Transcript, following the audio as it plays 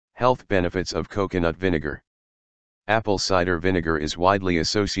Health benefits of coconut vinegar. Apple cider vinegar is widely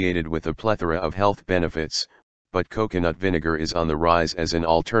associated with a plethora of health benefits, but coconut vinegar is on the rise as an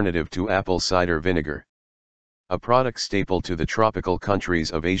alternative to apple cider vinegar. A product staple to the tropical countries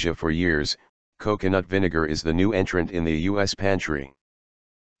of Asia for years, coconut vinegar is the new entrant in the U.S. pantry.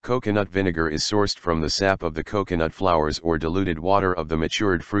 Coconut vinegar is sourced from the sap of the coconut flowers or diluted water of the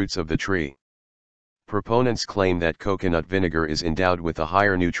matured fruits of the tree. Proponents claim that coconut vinegar is endowed with a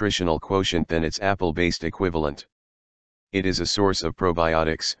higher nutritional quotient than its apple-based equivalent. It is a source of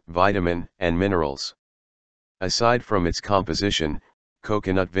probiotics, vitamin, and minerals. Aside from its composition,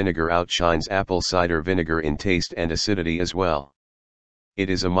 coconut vinegar outshines apple cider vinegar in taste and acidity as well. It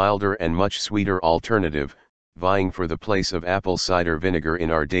is a milder and much sweeter alternative, vying for the place of apple cider vinegar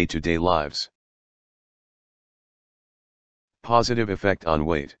in our day-to-day lives. Positive effect on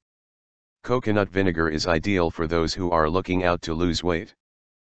weight. Coconut vinegar is ideal for those who are looking out to lose weight.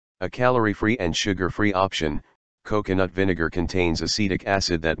 A calorie-free and sugar-free option, coconut vinegar contains acetic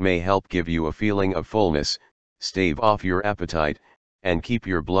acid that may help give you a feeling of fullness, stave off your appetite, and keep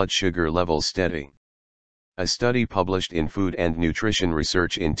your blood sugar levels steady. A study published in Food and Nutrition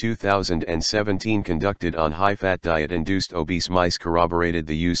Research in 2017 conducted on high-fat diet-induced obese mice corroborated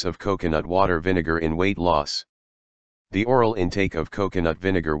the use of coconut water vinegar in weight loss. The oral intake of coconut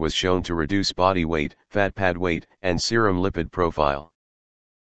vinegar was shown to reduce body weight, fat pad weight, and serum lipid profile.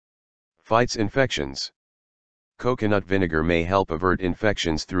 Fights infections. Coconut vinegar may help avert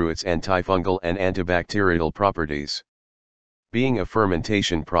infections through its antifungal and antibacterial properties. Being a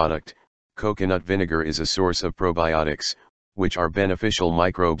fermentation product, coconut vinegar is a source of probiotics, which are beneficial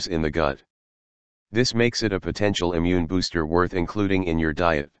microbes in the gut. This makes it a potential immune booster worth including in your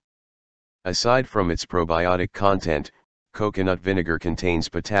diet. Aside from its probiotic content, coconut vinegar contains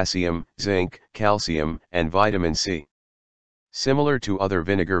potassium, zinc, calcium, and vitamin C. Similar to other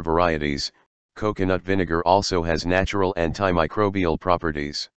vinegar varieties, coconut vinegar also has natural antimicrobial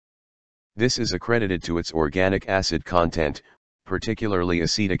properties. This is accredited to its organic acid content, particularly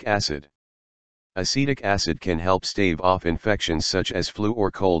acetic acid. Acetic acid can help stave off infections such as flu or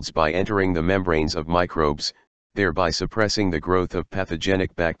colds by entering the membranes of microbes, thereby suppressing the growth of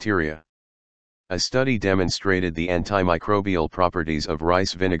pathogenic bacteria. A study demonstrated the antimicrobial properties of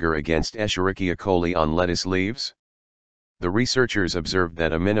rice vinegar against Escherichia coli on lettuce leaves. The researchers observed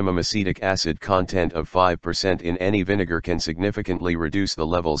that a minimum acetic acid content of 5% in any vinegar can significantly reduce the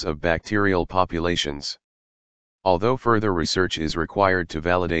levels of bacterial populations. Although further research is required to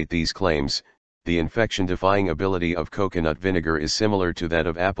validate these claims, the infection-defying ability of coconut vinegar is similar to that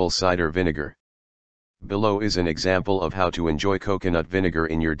of apple cider vinegar. Below is an example of how to enjoy coconut vinegar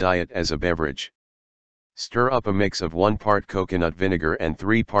in your diet as a beverage. Stir up a mix of 1 part coconut vinegar and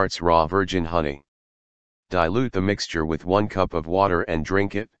 3 parts raw virgin honey. Dilute the mixture with 1 cup of water and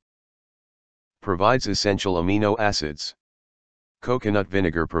drink it. Provides essential amino acids. Coconut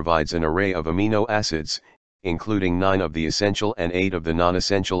vinegar provides an array of amino acids, including 9 of the essential and 8 of the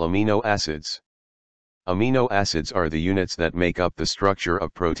non-essential amino acids. Amino acids are the units that make up the structure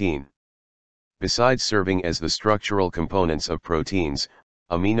of protein. Besides serving as the structural components of proteins,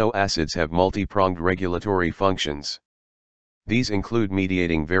 amino acids have multi-pronged regulatory functions. These include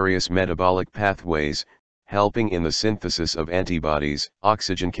mediating various metabolic pathways, helping in the synthesis of antibodies,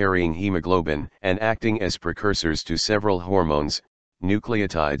 oxygen-carrying hemoglobin, and acting as precursors to several hormones,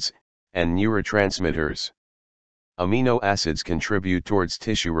 nucleotides, and neurotransmitters. Amino acids contribute towards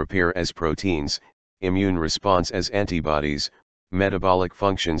tissue repair as proteins, immune response as antibodies, metabolic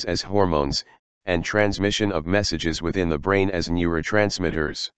functions as hormones, and transmission of messages within the brain as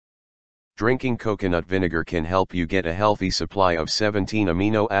neurotransmitters. Drinking coconut vinegar can help you get a healthy supply of 17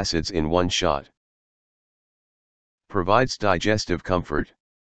 amino acids in one shot. Provides digestive comfort.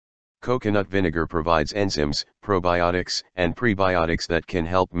 Coconut vinegar provides enzymes, probiotics, and prebiotics that can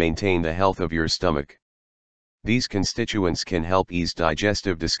help maintain the health of your stomach. These constituents can help ease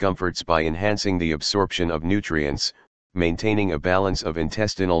digestive discomforts by enhancing the absorption of nutrients, maintaining a balance of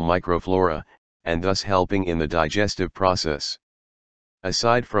intestinal microflora, and thus helping in the digestive process.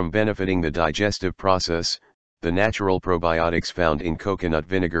 Aside from benefiting the digestive process, the natural probiotics found in coconut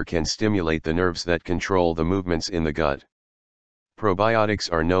vinegar can stimulate the nerves that control the movements in the gut.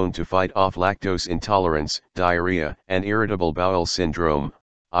 Probiotics are known to fight off lactose intolerance, diarrhea, and irritable bowel syndrome,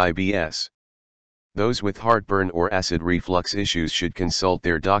 IBS. Those with heartburn or acid reflux issues should consult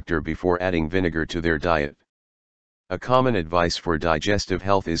their doctor before adding vinegar to their diet. A common advice for digestive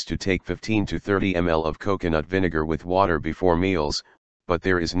health is to take 15 to 30 ml of coconut vinegar with water before meals, but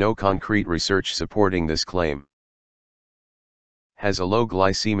there is no concrete research supporting this claim. Has a low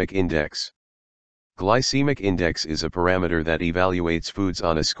glycemic index. Glycemic index is a parameter that evaluates foods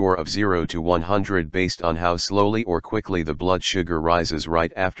on a score of 0 to 100 based on how slowly or quickly the blood sugar rises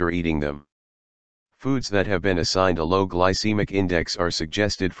right after eating them. Foods that have been assigned a low glycemic index are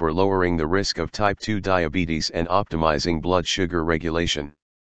suggested for lowering the risk of type 2 diabetes and optimizing blood sugar regulation.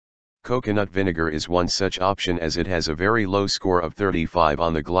 Coconut vinegar is one such option as it has a very low score of 35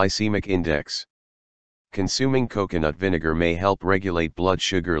 on the glycemic index. Consuming coconut vinegar may help regulate blood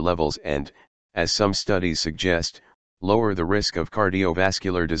sugar levels and, as some studies suggest, lower the risk of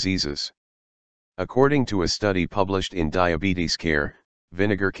cardiovascular diseases. According to a study published in Diabetes Care,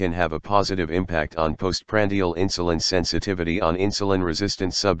 vinegar can have a positive impact on postprandial insulin sensitivity on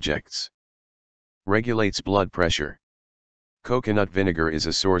insulin-resistant subjects. Regulates blood pressure. Coconut vinegar is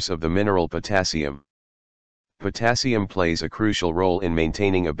a source of the mineral potassium. Potassium plays a crucial role in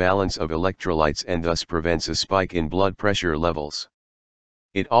maintaining a balance of electrolytes and thus prevents a spike in blood pressure levels.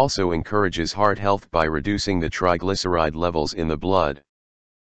 It also encourages heart health by reducing the triglyceride levels in the blood.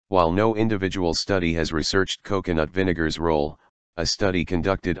 While no individual study has researched coconut vinegar's role, a study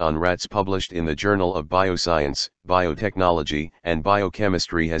conducted on rats published in the Journal of Bioscience, Biotechnology, and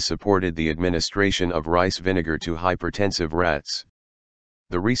Biochemistry has supported the administration of rice vinegar to hypertensive rats.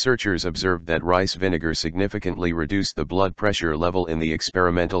 The researchers observed that rice vinegar significantly reduced the blood pressure level in the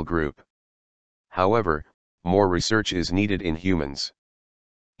experimental group. However, more research is needed in humans.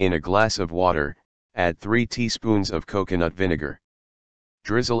 In a glass of water, add 3 teaspoons of coconut vinegar.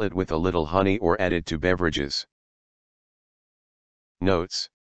 Drizzle it with a little honey or add it to beverages. Notes.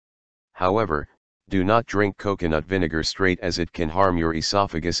 However, do not drink coconut vinegar straight as it can harm your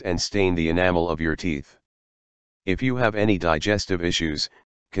esophagus and stain the enamel of your teeth. If you have any digestive issues,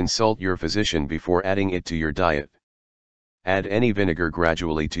 consult your physician before adding it to your diet. Add any vinegar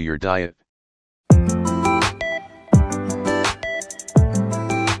gradually to your diet.